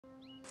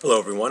Hello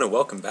everyone and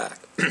welcome back.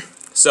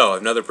 So,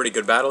 another pretty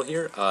good battle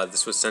here.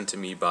 This was sent to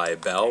me by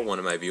Belle, one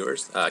of my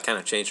viewers. Kind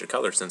of changed her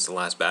color since the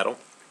last battle.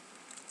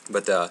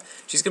 But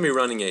she's going to be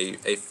running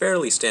a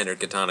fairly standard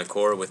katana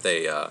core with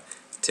a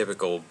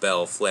typical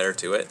Belle flair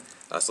to it.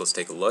 So let's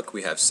take a look.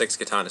 We have 6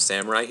 katana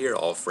samurai here,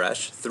 all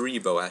fresh. 3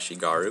 bow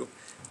ashigaru.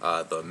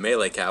 The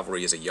melee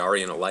cavalry is a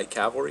yari and a light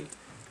cavalry.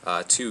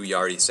 2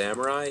 yari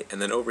samurai. And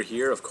then over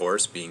here, of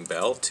course, being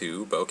Belle,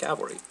 2 bow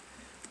cavalry.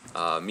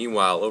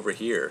 Meanwhile, over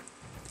here,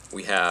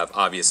 we have,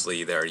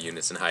 obviously, there are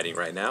units in hiding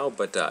right now,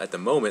 but at the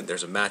moment,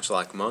 there's a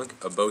matchlock monk,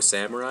 a bow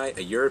samurai,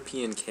 a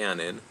European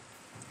cannon,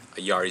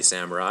 a yari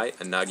samurai,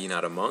 a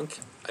naginata monk,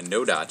 a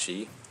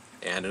nodachi,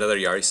 and another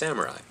yari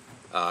samurai.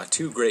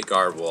 2 great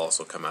guard will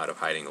also come out of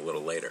hiding a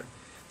little later.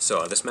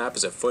 So this map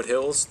is at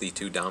foothills. The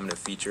 2 dominant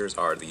features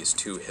are these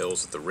 2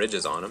 hills with the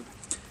ridges on them.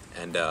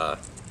 And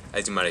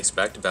as you might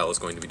expect, Belle is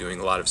going to be doing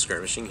a lot of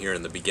skirmishing here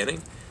in the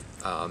beginning.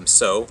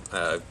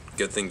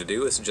 Good thing to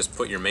do is to just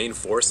put your main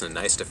force in a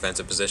nice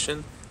defensive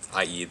position,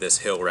 i.e. this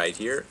hill right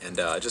here, and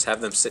just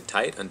have them sit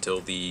tight until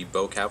the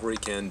bow cavalry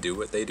can do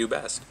what they do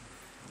best.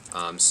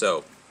 Can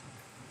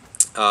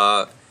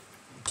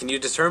you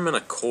determine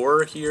a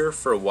core here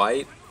for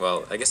white?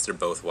 Well, I guess they're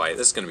both white.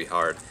 This is going to be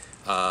hard.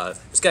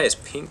 This guy is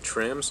pink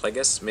trim, so I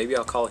guess maybe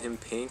I'll call him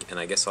pink, and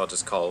I guess I'll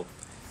just call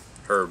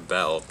her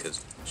Belle,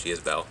 because she is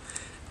Belle.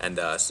 And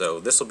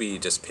so this will be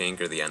just pink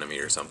or the enemy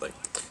or something.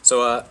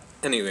 So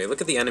anyway, look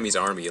at the enemy's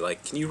army.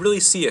 Like, can you really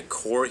see a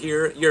core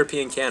here?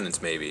 European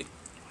cannons, maybe.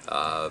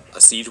 A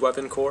siege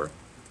weapon core.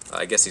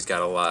 I guess he's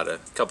got a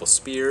couple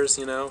spears,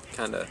 you know,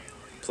 kind of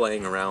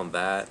playing around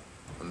that.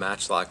 A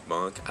matchlock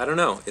monk. I don't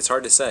know. It's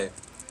hard to say.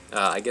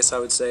 I guess I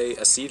would say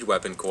a siege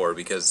weapon core,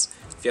 because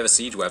if you have a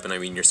siege weapon, I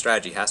mean, your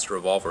strategy has to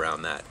revolve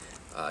around that.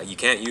 You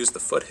can't use the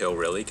foothill,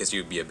 really, because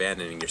you'd be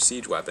abandoning your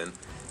siege weapon.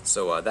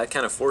 So that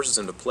kind of forces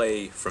him to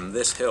play from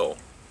this hill.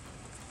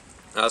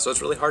 So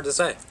it's really hard to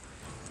say.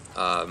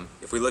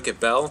 If we look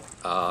at Belle,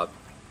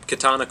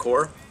 katana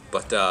core,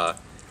 but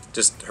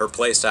just her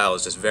play style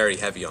is just very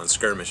heavy on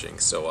skirmishing.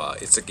 So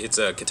it's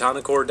a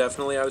katana core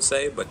definitely, I would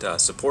say, but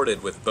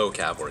supported with bow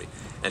cavalry.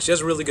 And she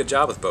does a really good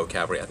job with bow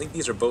cavalry. I think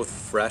these are both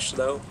fresh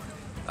though.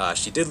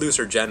 She did lose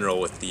her general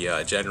with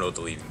the general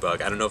deleting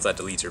bug. I don't know if that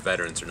deletes her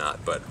veterans or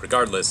not, but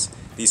regardless,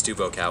 these 2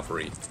 bow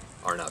cavalry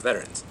are not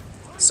veterans.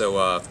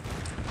 So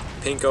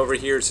Pink over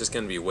here is just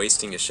going to be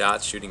wasting his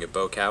shots shooting at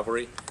bow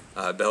cavalry.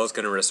 Belle's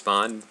going to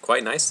respond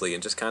quite nicely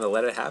and just kind of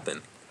let it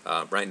happen.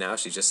 Right now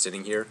she's just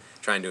sitting here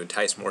trying to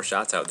entice more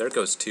shots out. There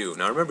goes 2.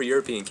 Now remember,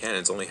 European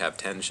cannons only have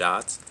 10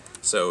 shots,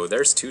 so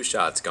there's 2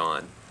 shots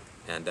gone.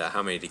 And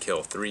how many to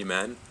kill? 3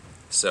 men?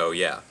 So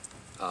yeah,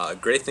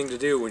 great thing to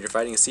do when you're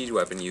fighting a siege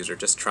weapon user.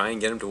 Just try and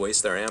get him to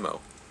waste their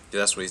ammo.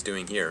 That's what he's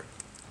doing here.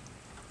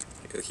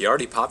 He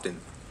already popped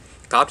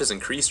his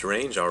increased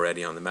range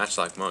already on the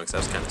matchlock monks. That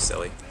was kind of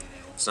silly.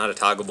 It's not a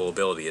toggleable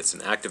ability, it's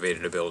an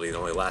activated ability that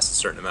only lasts a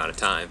certain amount of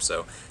time,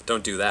 so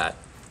don't do that.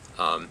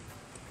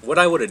 What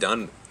I would have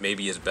done,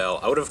 maybe, as Belle,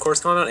 I would have, of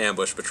course, gone on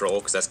ambush patrol,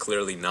 because that's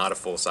clearly not a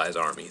full-size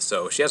army.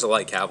 So she has a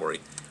light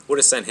cavalry. Would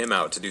have sent him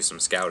out to do some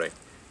scouting.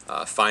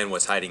 Find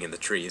what's hiding in the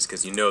trees,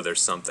 because you know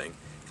there's something.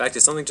 In fact,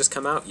 did something just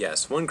come out?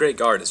 Yes, 1 great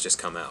guard has just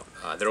come out.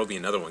 There will be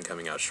another one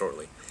coming out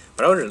shortly.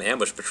 But I would have done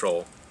ambush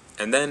patrol,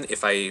 and then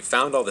if I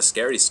found all the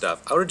scary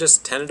stuff, I would have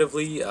just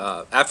tentatively,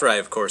 after I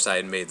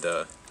had made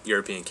the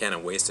European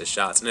cannon waste his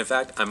shots. And in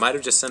fact, I might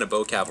have just sent a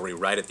bow cavalry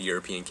right at the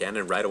European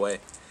cannon right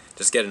away.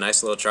 Just get a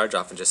nice little charge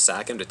off and just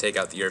sack him to take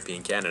out the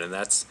European cannon, and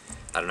that's,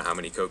 I don't know how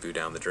many koku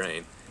down the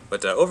drain.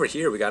 But over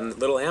here we got a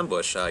little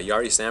ambush.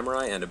 Yari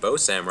samurai and a bow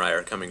samurai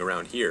are coming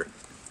around here.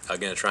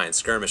 Gonna try and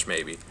skirmish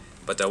maybe.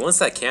 But once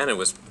that cannon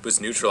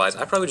was neutralized,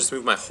 I probably just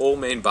moved my whole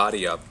main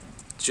body up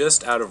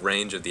just out of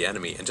range of the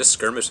enemy and just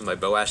skirmished with my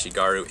bow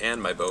ashigaru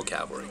and my bow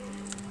cavalry.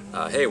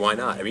 Hey, why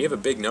not? I mean, you have a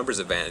big numbers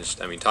advantage.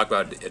 I mean, talk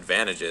about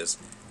advantages.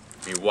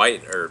 I mean,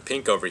 white or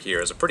pink over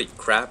here is a pretty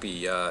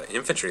crappy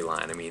infantry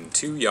line. I mean,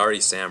 2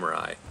 Yari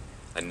Samurai,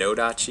 a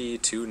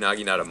Nodachi, 2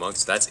 Naginata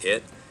Monks, that's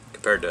it.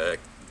 Compared to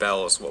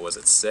Belle's, what was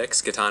it,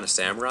 6 Katana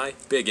Samurai?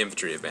 Big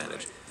infantry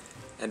advantage.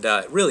 And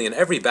really, in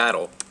every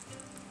battle,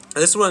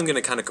 and this is where I'm going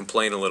to kind of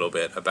complain a little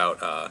bit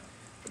about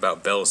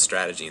Belle's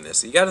strategy in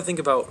this. You got to think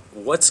about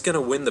what's going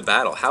to win the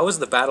battle. How is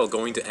the battle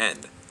going to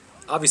end?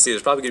 Obviously,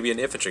 there's probably going to be an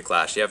infantry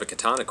clash. You have a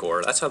Katana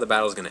Corps. That's how the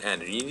battle's going to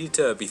end. And you need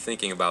to be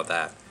thinking about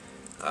that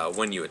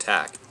when you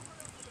attack.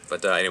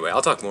 But anyway,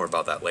 I'll talk more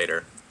about that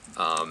later.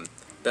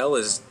 Belle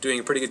is doing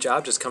a pretty good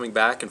job just coming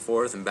back and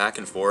forth and back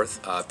and forth.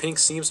 Pink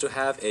seems to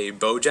have a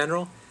bow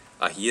general.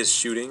 He is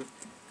shooting.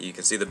 You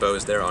can see the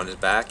bows there on his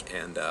back,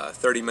 and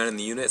 30 men in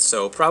the unit,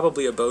 so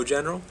probably a bow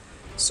general.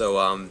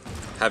 So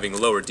having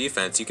lower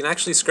defense, you can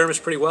actually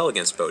skirmish pretty well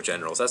against bow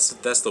generals.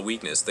 That's the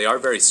weakness. They are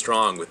very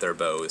strong with their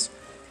bows,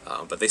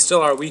 but they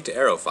still are weak to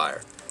arrow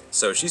fire.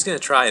 So she's going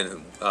to try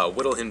and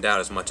whittle him down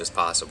as much as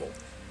possible.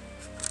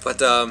 But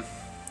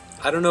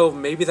I don't know,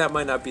 maybe that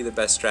might not be the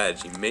best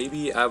strategy.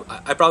 Maybe I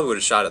probably would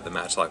have shot at the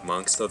matchlock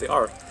monks, though they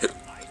are,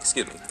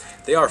 excuse me,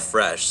 they are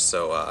fresh,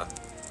 so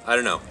I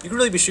don't know. You can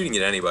really be shooting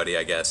at anybody,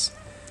 I guess.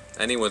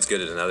 Anyone's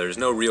good at another. There's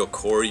no real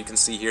core you can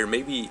see here.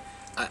 Maybe,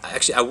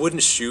 actually, I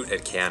wouldn't shoot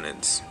at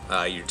cannons.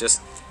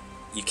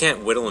 You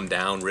can't whittle them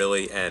down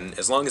really, and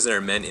as long as there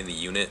are men in the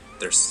unit,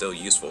 they're still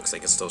useful because they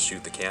can still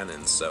shoot the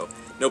cannons. So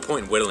no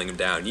point in whittling them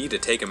down. You need to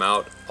take them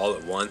out all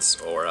at once,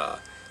 or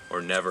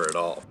never at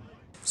all.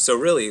 So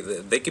really,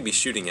 they could be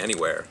shooting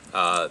anywhere.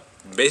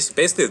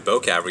 Basically with bow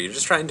cavalry, you're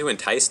just trying to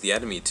entice the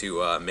enemy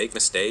to make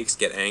mistakes,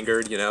 get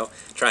angered, you know,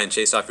 try and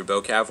chase off your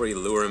bow cavalry,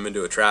 lure them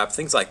into a trap,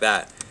 things like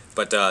that.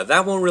 But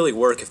that won't really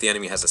work if the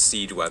enemy has a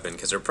siege weapon,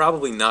 because they're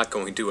probably not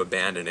going to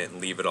abandon it and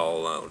leave it all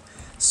alone.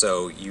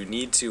 So you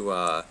need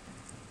to,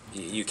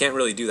 you can't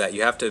really do that.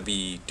 You have to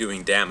be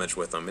doing damage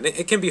with them, and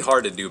it can be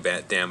hard to do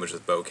damage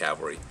with bow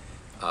cavalry.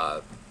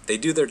 They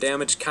do their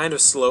damage kind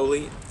of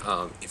slowly.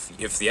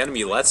 If the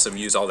enemy lets them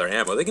use all their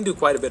ammo, they can do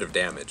quite a bit of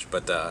damage,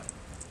 but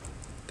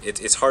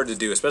it's hard to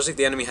do, especially if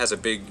the enemy has a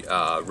big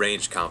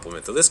range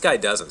complement, though this guy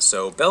doesn't.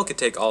 So Belle could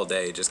take all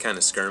day just kind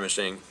of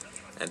skirmishing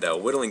and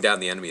whittling down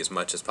the enemy as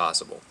much as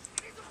possible.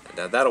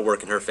 And that'll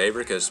work in her favor,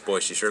 because, boy,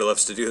 she sure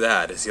loves to do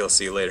that, as you'll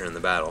see later in the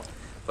battle.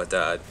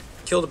 But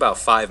killed about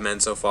 5 men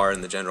so far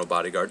in the general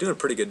bodyguard, doing a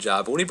pretty good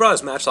job. But when he brought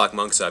his matchlock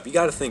monks up, you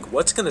got to think,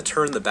 what's going to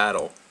turn the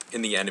battle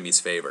in the enemy's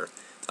favor?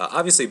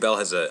 Obviously, Belle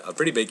has a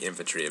pretty big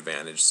infantry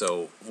advantage,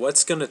 so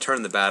what's going to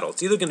turn the battle?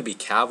 It's either going to be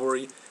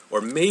cavalry or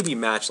maybe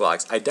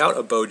matchlocks. I doubt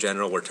a bow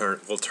general will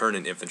turn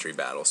an infantry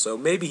battle, so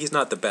maybe he's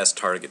not the best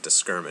target to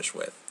skirmish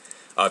with.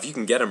 If you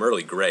can get him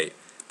early, great.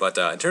 But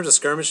in terms of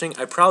skirmishing,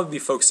 I'd probably be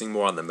focusing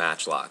more on the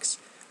matchlocks,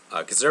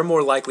 because they're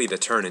more likely to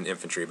turn an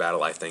infantry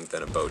battle, I think,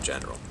 than a bow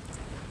general.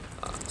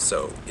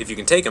 So if you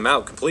can take them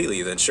out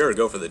completely, then sure,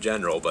 go for the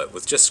general, but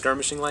with just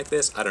skirmishing like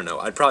this, I don't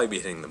know, I'd probably be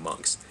hitting the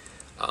monks.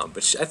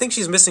 But I think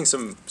she's missing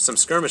some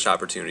skirmish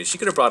opportunities. She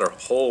could have brought her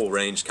whole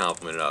range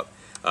complement up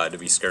to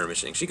be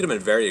skirmishing. She could have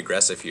been very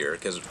aggressive here,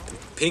 because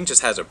Pink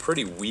just has a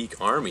pretty weak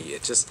army.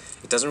 It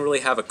doesn't really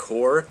have a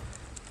core.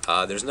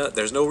 There's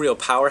no real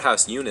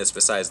powerhouse units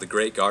besides the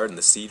Great Guard and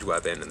the siege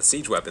weapon, and the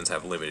siege weapons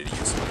have limited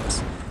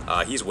usefulness.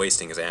 He's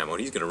wasting his ammo, and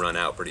he's going to run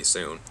out pretty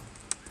soon.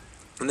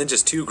 And then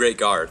just 2 Great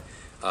Guard.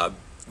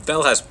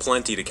 Belle has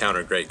plenty to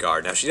counter Great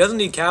Guard. Now, she doesn't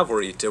need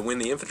cavalry to win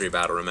the infantry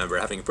battle, remember,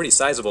 having a pretty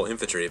sizable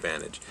infantry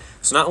advantage.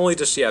 So not only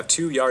does she have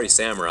 2 Yari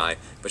Samurai,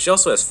 but she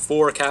also has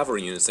 4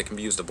 cavalry units that can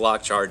be used to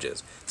block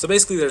charges. So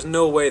basically, there's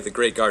no way the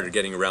Great Guard are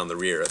getting around the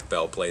rear if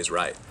Belle plays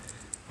right.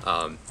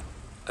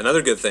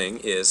 Another good thing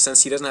is,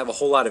 since he doesn't have a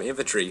whole lot of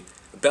infantry,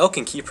 Belle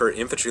can keep her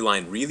infantry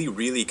line really,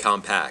 really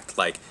compact.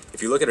 Like,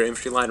 if you look at her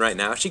infantry line right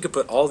now, she could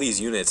put all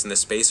these units in the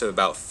space of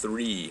about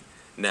 3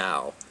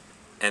 now.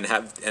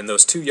 And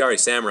those 2 Yari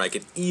Samurai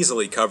could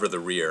easily cover the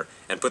rear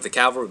and put the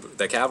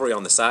cavalry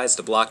on the sides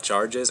to block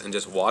charges and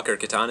just walk her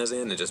katanas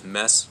in and just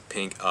mess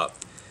Pink up.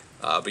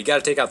 But you got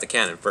to take out the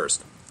cannon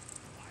first.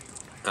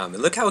 And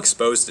look how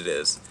exposed it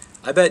is.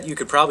 I bet you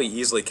could probably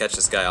easily catch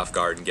this guy off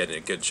guard and get in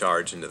a good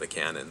charge into the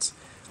cannons.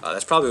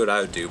 That's probably what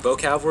I would do. Bow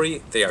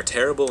cavalry, they are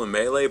terrible in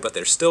melee, but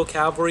they're still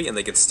cavalry and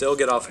they can still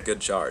get off a good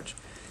charge.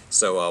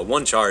 So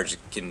 1 charge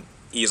can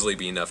easily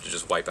be enough to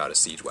just wipe out a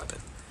siege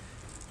weapon.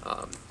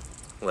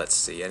 Let's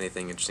see,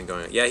 anything interesting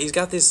going on? Yeah, he's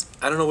got this,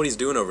 I don't know what he's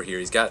doing over here.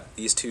 He's got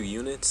these 2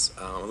 units.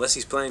 Unless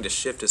he's planning to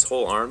shift his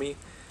whole army,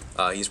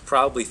 he's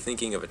probably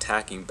thinking of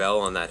attacking Belle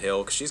on that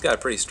hill, because she's got a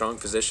pretty strong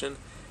position,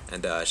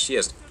 and she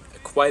has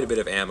quite a bit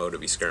of ammo to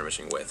be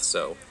skirmishing with.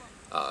 So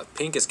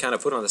Pink is kind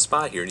of put on the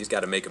spot here, and he's got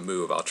to make a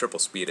move. I'll triple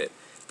speed it,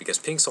 because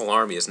Pink's whole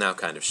army is now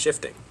kind of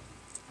shifting.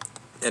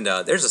 And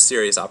there's a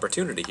serious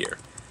opportunity here.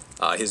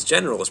 His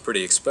general is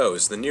pretty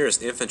exposed. The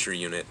nearest infantry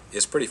unit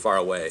is pretty far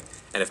away,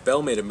 and if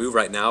Belle made a move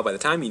right now, by the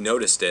time he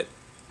noticed it,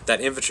 that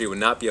infantry would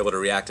not be able to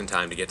react in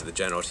time to get to the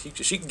general.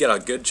 She could get a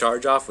good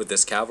charge off with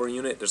this cavalry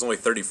unit. There's only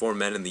 34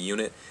 men in the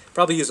unit.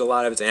 Probably used a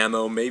lot of its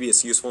ammo. Maybe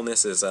its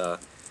usefulness is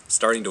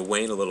starting to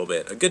wane a little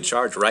bit. A good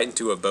charge right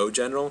into a bow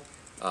general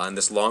in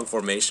this long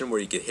formation where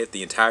you could hit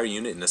the entire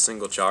unit in a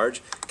single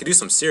charge could do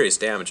some serious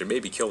damage and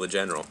maybe kill the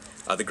general.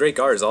 The Great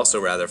Guard is also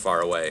rather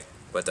far away,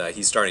 but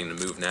he's starting to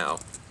move now.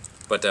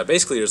 But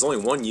basically, there's only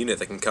 1 unit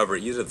that can cover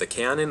either the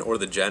cannon or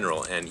the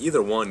general, and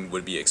either one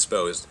would be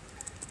exposed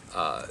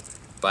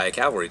by a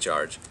cavalry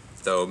charge.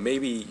 Though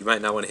maybe you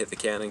might not want to hit the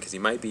cannon because he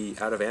might be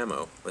out of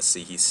ammo. Let's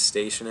see, he's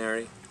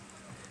stationary.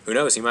 Who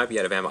knows, he might be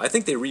out of ammo. I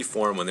think they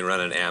reform when they run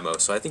out of ammo,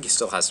 so I think he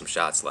still has some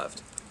shots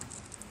left.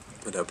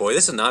 But boy,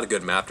 this is not a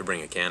good map to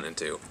bring a cannon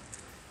to.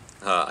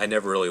 I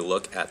never really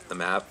look at the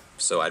map,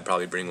 so I'd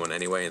probably bring one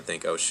anyway and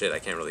think, oh shit, I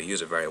can't really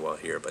use it very well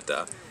here. But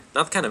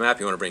not the kind of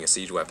map you want to bring a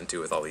siege weapon to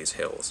with all these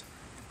hills.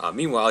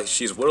 Meanwhile,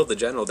 she's whittled the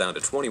general down to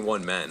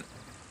 21 men.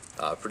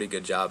 Pretty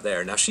good job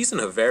there. Now, she's in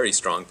a very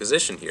strong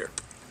position here.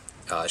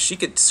 She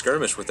could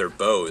skirmish with her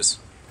bows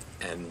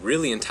and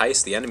really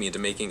entice the enemy into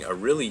making a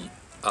really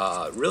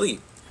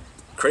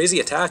crazy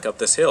attack up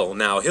this hill.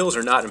 Now, hills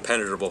are not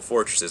impenetrable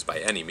fortresses by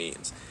any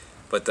means,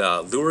 but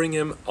luring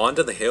him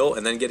onto the hill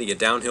and then getting a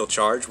downhill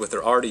charge with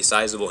their already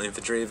sizable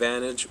infantry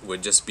advantage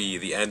would just be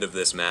the end of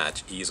this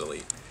match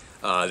easily.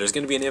 There's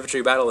going to be an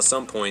infantry battle at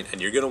some point,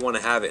 and you're going to want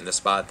to have it in a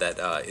spot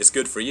that is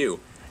good for you.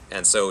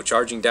 And so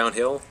charging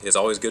downhill is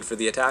always good for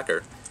the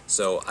attacker.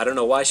 So I don't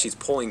know why she's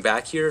pulling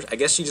back here. I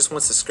guess she just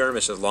wants to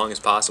skirmish as long as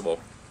possible.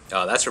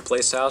 That's her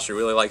playstyle. She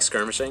really likes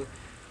skirmishing.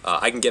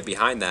 I can get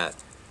behind that,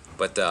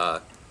 but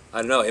I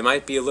don't know. It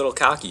might be a little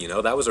cocky, you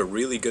know. That was a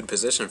really good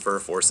position for her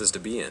forces to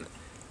be in.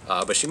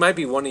 But she might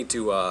be wanting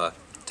to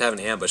have an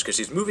ambush because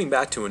she's moving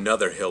back to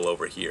another hill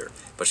over here.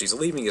 But she's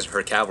leaving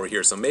her cavalry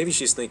here, so maybe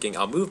she's thinking,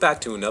 I'll move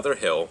back to another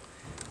hill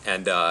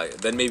and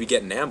then maybe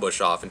get an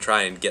ambush off and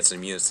try and get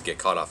some units to get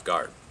caught off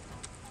guard.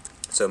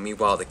 So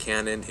meanwhile, the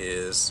cannon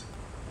is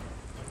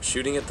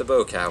shooting at the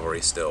bow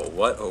cavalry still.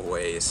 What a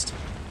waste.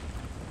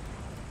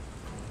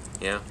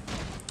 Yeah.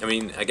 I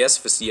mean, I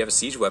guess if you have a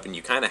siege weapon,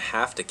 you kind of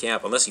have to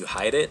camp, unless you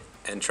hide it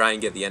and try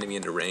and get the enemy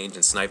into range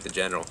and snipe the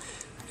general.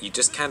 You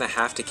just kind of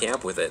have to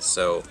camp with it,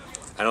 so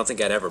I don't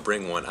think I'd ever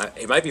bring one.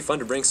 It might be fun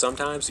to bring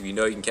sometimes if you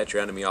know you can catch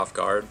your enemy off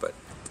guard, but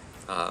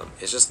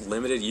it's just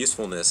limited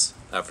usefulness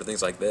for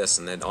things like this,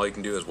 and then all you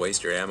can do is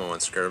waste your ammo on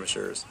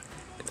skirmishers.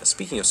 And,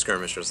 speaking of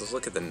skirmishers, let's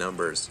look at the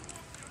numbers.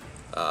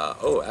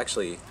 Oh,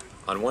 actually,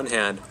 on one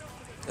hand,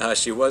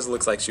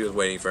 looks like she was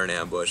waiting for an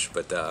ambush,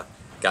 but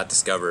got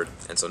discovered,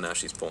 and so now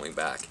she's pulling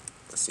back.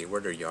 Let's see,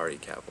 where'd her Yari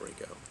cavalry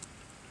go?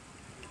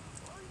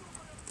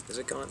 Is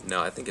it gone?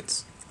 No, I think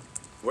it's...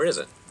 Where is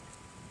it?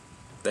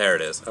 There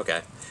it is.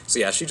 Okay. So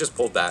yeah, she just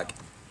pulled back.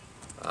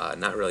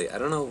 Not really. I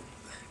don't know.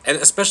 And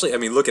especially, I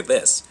mean, look at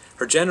this.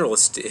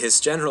 His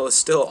general is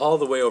still all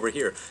the way over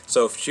here.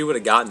 So if she would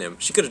have gotten him,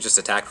 she could have just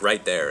attacked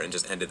right there and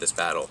just ended this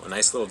battle. A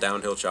nice little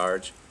downhill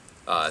charge.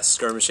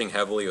 Skirmishing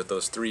heavily with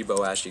those 3 bow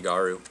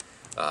Ashigaru.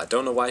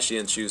 Don't know why she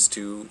didn't choose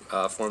to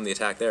form the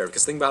attack there,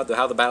 because think about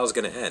how the battle's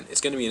going to end.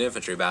 It's going to be an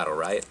infantry battle,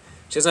 right?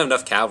 She doesn't have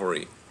enough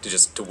cavalry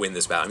to win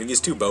this battle. I mean,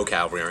 these 2 bow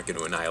cavalry aren't going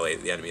to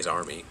annihilate the enemy's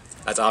army.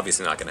 That's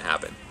obviously not going to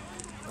happen.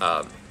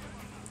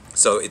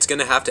 So it's going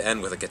to have to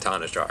end with a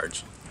katana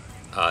charge.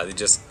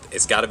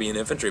 It's got to be an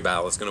infantry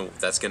battle.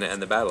 That's going to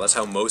end the battle. That's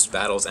how most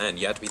battles end.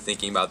 You have to be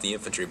thinking about the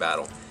infantry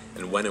battle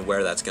and when and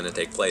where that's going to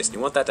take place. And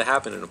you want that to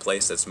happen in a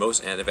place that's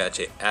most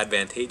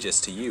advantageous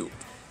to you.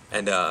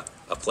 And a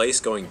place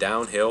going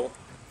downhill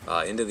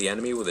into the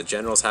enemy with the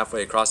generals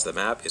halfway across the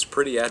map is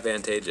pretty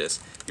advantageous.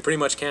 You pretty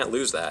much can't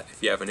lose that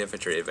if you have an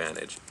infantry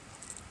advantage.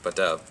 But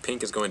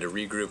Pink is going to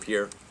regroup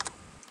here.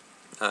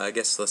 I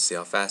guess, let's see,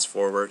 I'll fast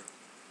forward.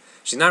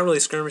 She's not really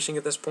skirmishing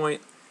at this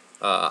point.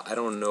 I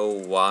don't know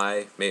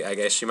why. I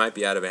guess she might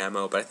be out of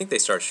ammo, but I think they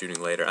start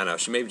shooting later. I don't know,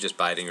 she may be just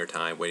biding her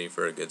time, waiting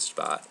for a good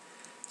spot.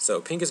 So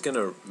Pink is going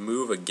to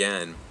move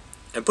again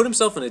and put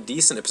himself in a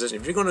decent position.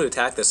 If you're going to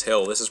attack this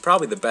hill, this is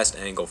probably the best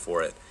angle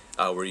for it,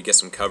 where you get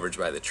some coverage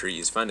by the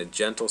trees. Find a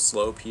gentle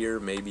slope here,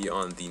 maybe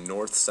on the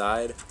north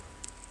side.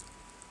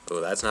 Oh,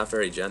 that's not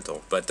very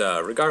gentle. But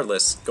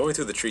regardless, going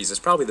through the trees is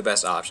probably the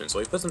best option. So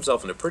he puts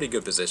himself in a pretty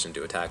good position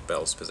to attack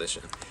Belle's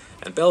position.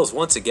 And Belle's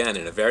once again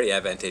in a very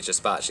advantageous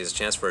spot. She has a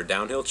chance for a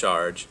downhill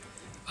charge.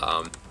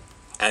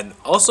 And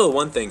also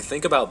one thing,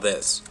 think about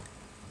this.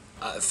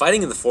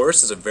 Fighting in the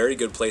forest is a very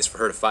good place for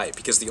her to fight,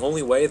 because the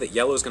only way that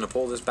Yellow is going to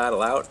pull this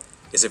battle out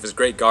is if his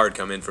Great Guard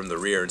come in from the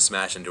rear and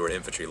smash into her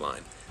infantry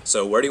line.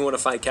 So where do you want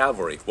to fight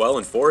cavalry? Well,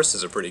 in forest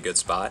is a pretty good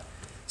spot.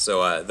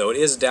 So though it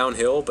is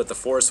downhill, but the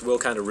forest will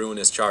kind of ruin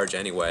his charge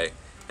anyway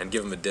and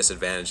give him a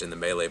disadvantage in the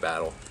melee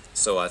battle.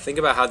 So think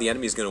about how the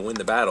enemy is going to win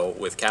the battle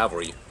with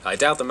cavalry. I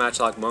doubt the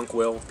Matchlock Monk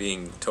will,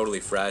 being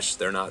totally fresh.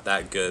 They're not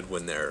that good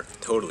when they're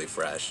totally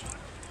fresh.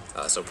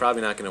 So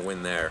probably not going to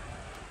win there.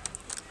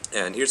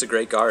 And here's a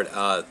Great Guard.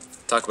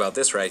 Talk about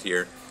this right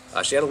here.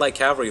 She had a light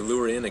cavalry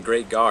lure in a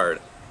Great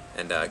Guard,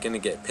 and going to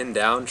get pinned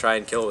down, try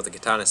and kill it with a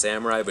Katana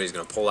Samurai, but he's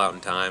going to pull out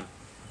in time.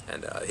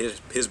 And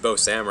his bow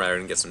samurai are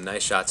going to get some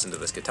nice shots into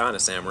this Katana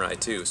Samurai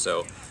too.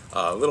 So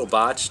a little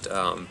botched.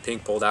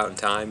 Pink pulled out in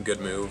time.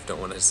 Good move. Don't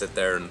want to sit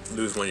there and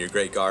lose one of your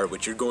Great Guard,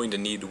 which you're going to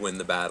need to win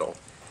the battle.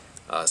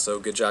 So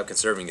good job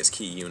conserving his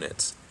key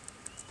units.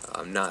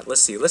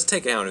 Let's see. Let's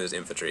take out his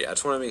infantry. I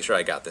just want to make sure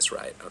I got this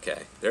right.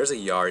 Okay. There's a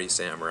Yari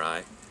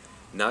Samurai.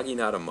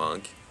 Naginata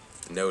Monk.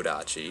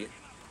 Nodachi.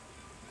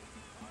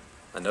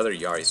 Another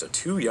Yari. So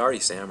 2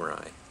 Yari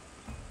Samurai.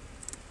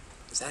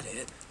 Is that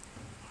it?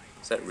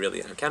 Is that really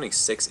it? I'm counting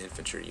 6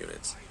 infantry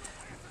units.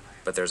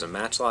 But there's a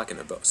matchlock and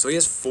a bow. So he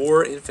has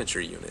 4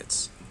 infantry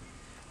units.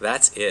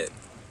 That's it.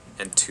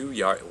 And 2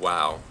 Yari.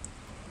 Wow.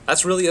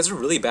 That's a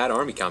really bad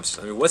army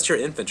composition. I mean, what's your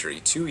infantry?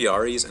 2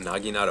 Yaris, a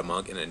Naginata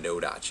Monk, and a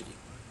Nodachi.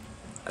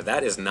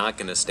 That is not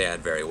going to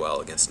stand very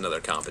well against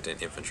another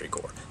competent infantry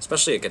corps.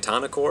 Especially a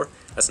Katana corps.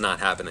 That's not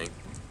happening.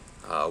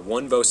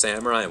 1 Bow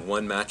Samurai and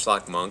 1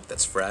 Matchlock Monk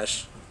that's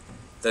fresh.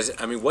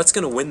 I mean, what's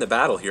going to win the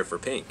battle here for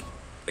Pink?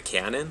 The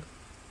cannon?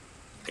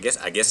 I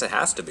guess it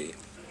has to be.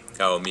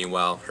 Oh,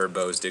 meanwhile, her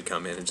bows did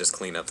come in and just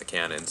clean up the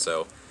cannon,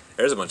 so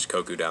there's a bunch of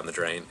Koku down the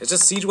drain. It's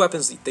just siege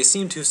weapons, they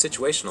seem too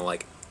situational.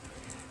 Like,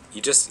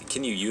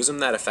 can you use them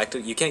that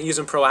effectively? You can't use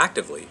them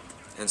proactively,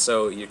 and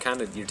so you're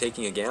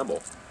taking a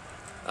gamble.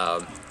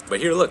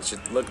 But here, look,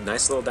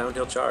 nice little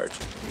downhill charge.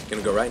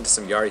 Gonna go right into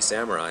some Yari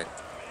Samurai.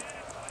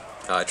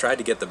 I tried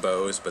to get the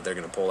bows, but they're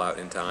gonna pull out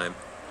in time.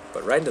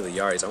 But right into the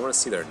Yaris, I want to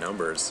see their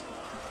numbers.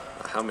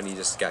 How many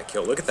just got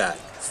killed? Look at that.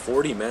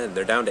 40 men.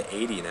 They're down to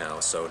 80 now.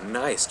 So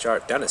nice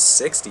charge. Down to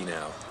 60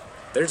 now.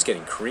 They're just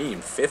getting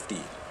creamed. 50.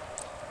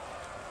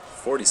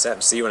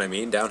 47. See what I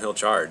mean? Downhill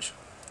charge.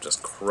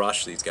 Just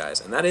crush these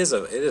guys. And it is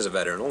a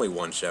veteran. Only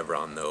one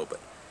chevron though. But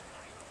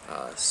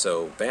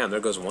so bam, there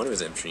goes one of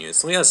his infantry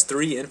units. He only has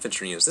 3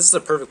 infantry units. This is a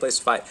perfect place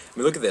to fight. I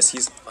mean, look at this.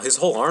 His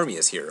whole army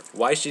is here.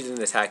 Why she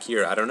didn't attack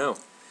here, I don't know.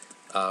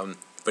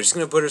 But she's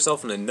going to put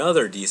herself in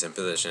another decent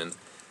position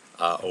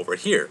over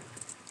here.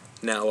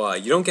 Now,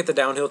 you don't get the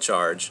downhill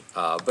charge,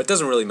 but it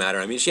doesn't really matter.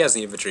 I mean, she has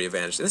the infantry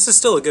advantage. This is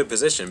still a good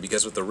position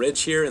because with the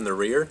ridge here in the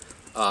rear,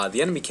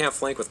 the enemy can't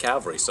flank with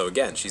cavalry. So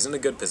again, she's in a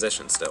good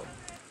position still.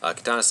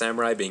 Katana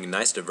Samurai being a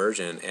nice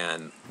diversion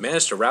and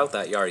managed to rout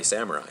that Yari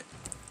Samurai.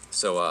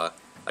 So,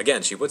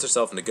 again, she puts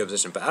herself in a good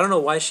position. But I don't know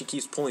why she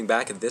keeps pulling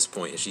back at this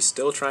point. Is she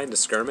still trying to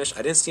skirmish?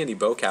 I didn't see any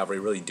bow cavalry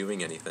really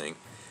doing anything.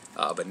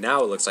 But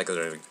now it looks like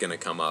they're going to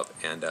come up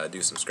and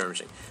do some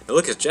skirmishing. Now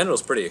look, his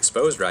general's pretty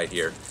exposed right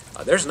here.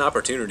 There's an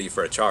opportunity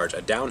for a charge,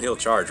 a downhill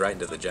charge right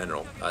into the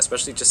general.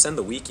 Especially just send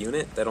the weak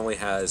unit that only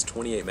has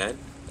 28 men.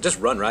 Just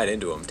run right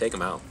into him, take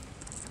him out.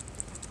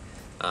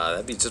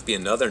 That'd just be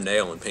another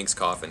nail in Pink's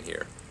coffin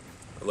here.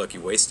 Look, he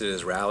wasted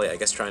his rally, I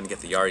guess trying to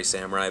get the Yari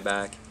Samurai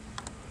back.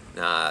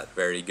 Not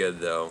very good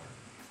though.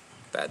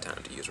 Bad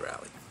time to use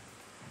rally.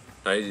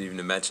 I didn't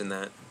even mention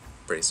that.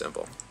 Pretty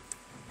simple.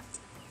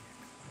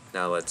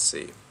 Now let's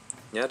see.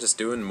 Yeah, just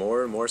doing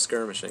more and more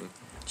skirmishing.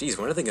 Geez,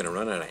 when are they gonna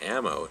run out of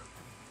ammo?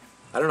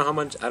 I don't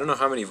know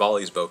how many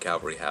volleys bow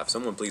cavalry have.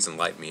 Someone please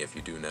enlighten me if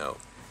you do know.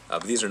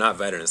 But these are not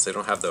veterans. They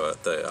don't have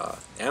the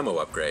ammo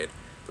upgrade.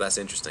 But that's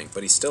interesting.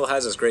 But he still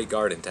has his Great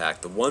Guard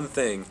intact. The one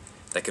thing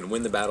that can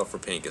win the battle for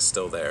Pink is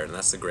still there, and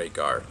that's the Great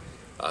Guard.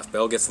 If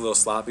Belle gets a little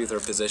sloppy with her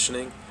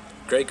positioning,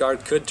 Great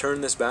Guard could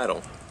turn this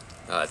battle.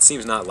 It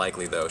seems not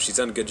likely though. She's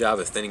done a good job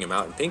of thinning him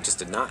out, and Pink just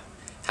did not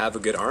have a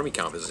good army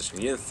composition.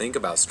 You didn't think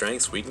about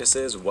strengths,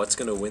 weaknesses, what's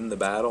going to win the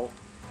battle.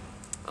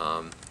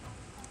 And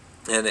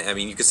I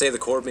mean, you could say the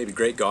Corps may be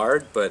Great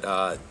Guard,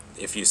 but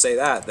if you say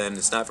that, then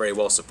it's not very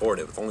well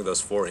supported. With only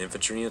those 4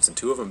 infantry units and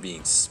 2 of them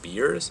being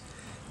spears.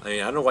 I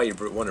mean, I don't know why you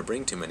want to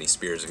bring too many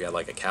spears if you had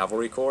like a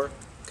cavalry corps,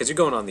 because you're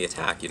going on the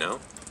attack, you know.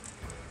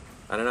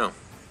 I don't know.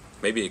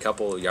 Maybe a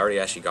couple Yari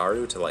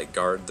Ashigaru to like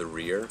guard the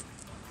rear.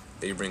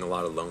 Maybe bring a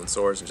lot of lone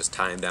swords and just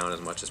tie them down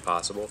as much as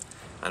possible.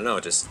 I don't know,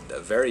 just a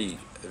very,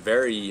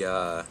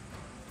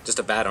 just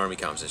a bad army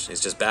composition.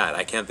 It's just bad.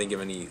 I can't think of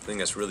anything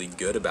that's really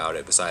good about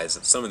it besides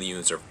some of the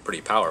units are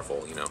pretty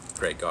powerful, you know,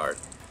 Great Guard.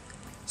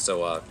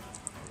 So,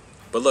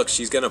 but look,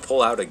 she's going to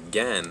pull out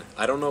again.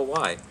 I don't know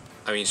why.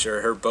 I mean,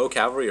 sure, her bow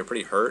cavalry are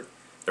pretty hurt.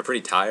 They're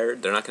pretty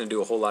tired. They're not going to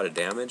do a whole lot of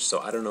damage, so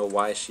I don't know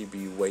why she'd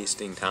be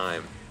wasting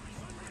time.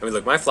 I mean,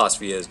 look, my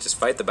philosophy is just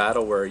fight the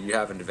battle where you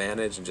have an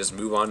advantage and just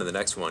move on to the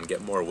next one,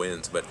 get more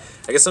wins. But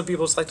I guess some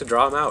people just like to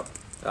draw them out.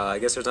 I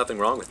guess there's nothing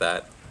wrong with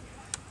that.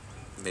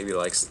 Maybe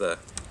likes the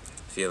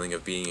feeling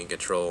of being in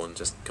control and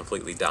just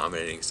completely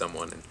dominating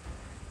someone and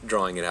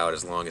drawing it out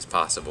as long as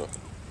possible.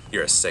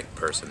 You're a sick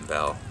person,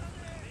 Belle.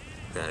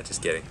 Nah,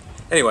 just kidding.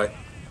 Anyway,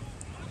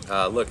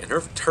 look, and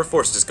her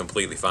force is just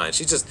completely fine.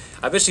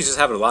 I bet she's just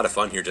having a lot of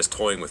fun here just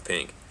toying with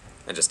Pink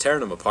and just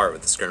tearing them apart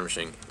with the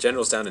skirmishing.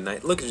 General's down to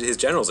 9. Look, his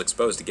general's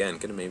exposed again.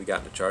 Could have maybe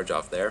gotten a charge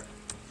off there.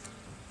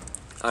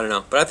 I don't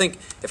know, but I think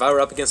if I were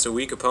up against a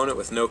weak opponent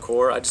with no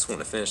core, I just want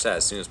to finish that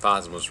as soon as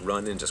possible. Just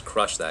run in, just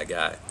crush that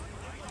guy.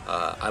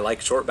 I like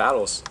short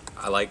battles.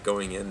 I like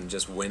going in and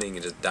just winning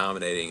and just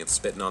dominating and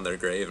spitting on their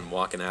grave and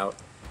walking out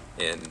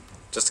in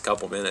just a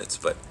couple minutes.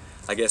 But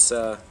I guess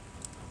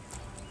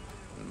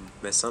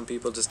some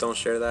people just don't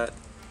share that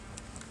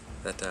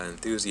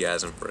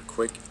enthusiasm for a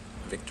quick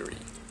victory.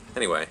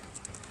 Anyway,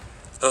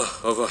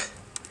 oh boy.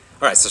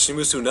 All right, so she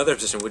moves to another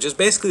position, which is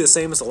basically the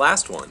same as the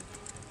last one.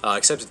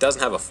 Except it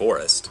doesn't have a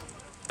forest.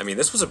 I mean,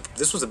 this was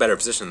a better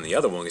position than the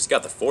other one because you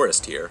got the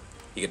forest here.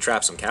 You could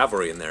trap some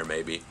cavalry in there,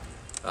 maybe.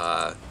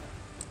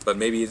 But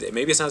maybe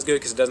it's not as good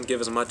because it doesn't give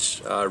as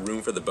much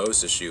room for the bows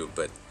to shoot.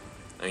 But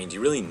I mean, do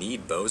you really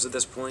need bows at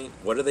this point?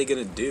 What are they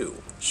gonna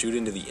do? Shoot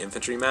into the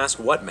infantry mass?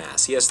 What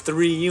mass? He has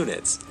 3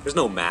 units. There's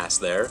no mass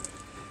there.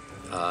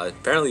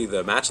 Apparently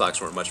the matchlocks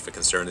weren't much of a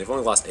concern. They've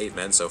only lost 8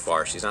 men so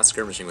far. She's not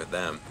skirmishing with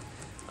them.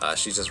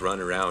 She's just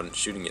running around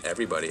shooting at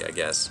everybody, I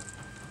guess.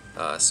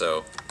 I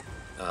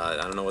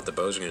don't know what the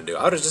bows are going to do.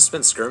 I would have just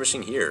been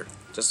skirmishing here.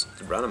 Just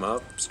run them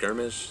up,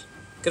 skirmish.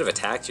 Could have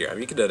attacked here. I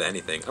mean, you could have done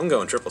anything. I'm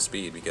going triple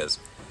speed because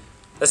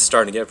this is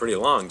starting to get pretty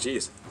long.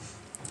 Jeez.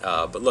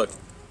 But look,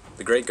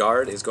 the Great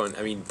Guard is going...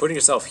 I mean, putting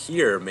yourself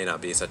here may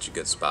not be such a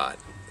good spot.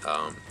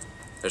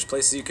 There's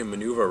places you can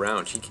maneuver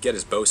around. He could get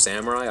his bow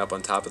samurai up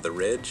on top of the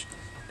ridge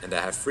and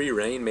have free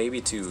reign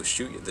maybe to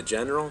shoot the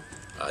general.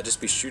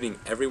 Just be shooting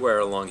everywhere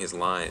along his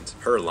lines.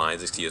 Her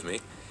lines, excuse me.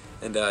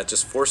 And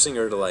just forcing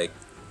her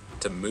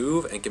to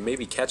move and can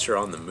maybe catch her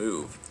on the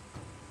move.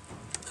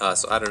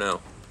 So I don't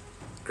know.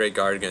 Great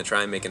Guard are going to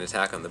try and make an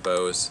attack on the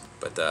bows,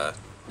 but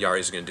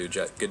Yari's going to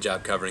do a good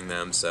job covering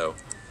them, so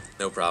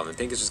No problem. And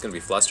Pink is just going to be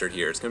flustered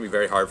here. It's going to be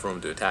very hard for him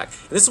to attack.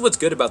 And this is what's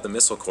good about the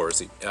missile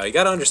cores. You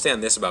got to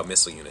understand this about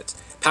missile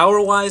units.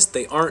 Power-wise,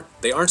 they aren't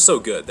so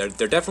good.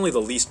 They're definitely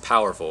the least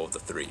powerful of the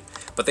three.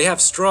 But they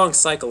have strong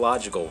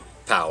psychological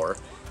power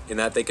in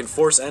that they can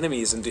force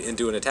enemies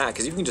into an attack.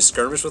 Because you can just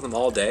skirmish with them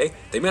all day.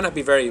 They may not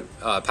be very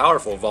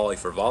powerful volley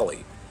for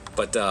volley.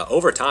 But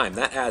over time,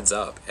 that adds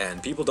up.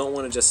 And people don't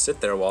want to just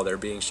sit there while they're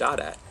being shot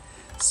at.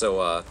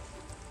 So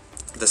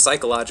the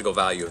psychological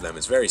value of them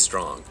is very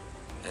strong.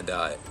 And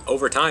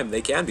over time,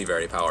 they can be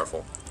very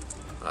powerful.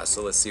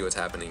 So let's see what's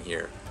happening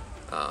here.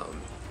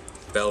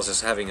 Belle's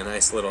just having a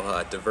nice little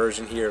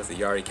diversion here with the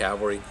Yari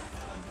cavalry.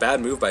 Bad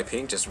move by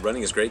Pink, just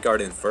running his Great Guard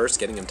in first,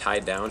 getting him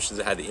tied down. Should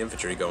have had the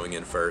infantry going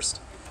in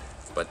first.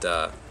 But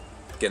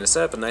gonna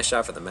set up a nice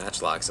shot for the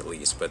matchlocks at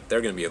least. But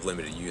they're gonna be of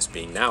limited use,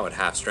 being now at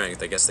half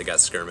strength. I guess they got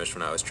skirmished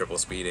when I was triple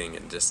speeding,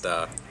 and just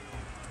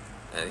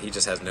and he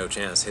just has no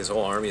chance. His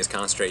whole army is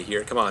concentrated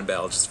here. Come on,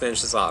 Belle, just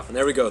finish this off. And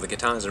there we go. The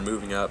katanas are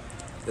moving up.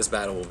 This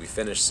battle will be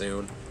finished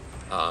soon.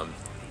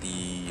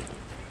 The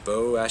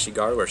Bo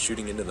Ashigaru are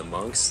shooting into the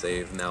monks.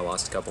 They've now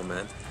lost a couple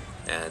men.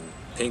 And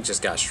Pink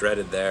just got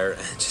shredded there.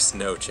 Just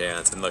no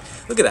chance. And look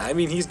at that. I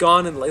mean, he's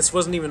gone, and this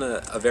wasn't even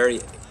a very,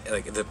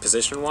 like, the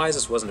position-wise,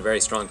 this wasn't a very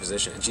strong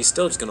position. And she's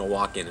still just going to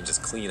walk in and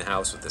just clean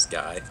house with this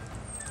guy.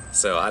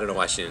 So I don't know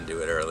why she didn't do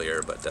it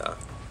earlier, but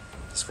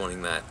just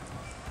wanting that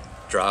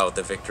draw out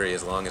the victory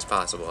as long as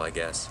possible, I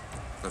guess.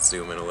 Let's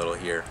zoom in a little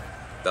here.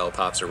 Belle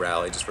pops her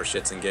rally just for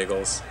shits and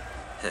giggles.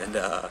 And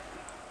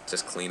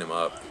just clean him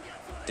up.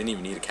 Didn't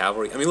even need a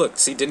cavalry. I mean, look,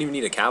 see, didn't even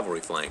need a cavalry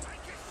flank.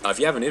 If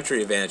you have an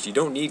infantry advantage, you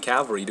don't need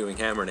cavalry doing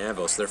hammer and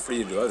anvil, so they're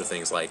free to do other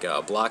things like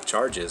block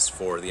charges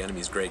for the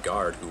enemy's Great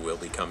Guard, who will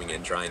be coming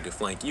in trying to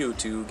flank you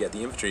to get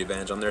the infantry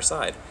advantage on their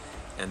side.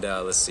 And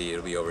let's see,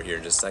 it'll be over here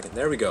in just a second.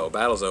 There we go,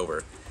 battle's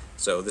over.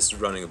 So this is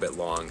running a bit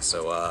long,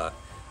 so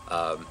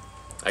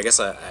I guess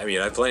I mean,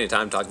 I have plenty of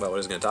time to talk about what I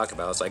was going to talk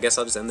about, so I guess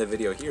I'll just end the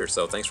video here.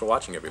 So thanks for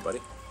watching, everybody.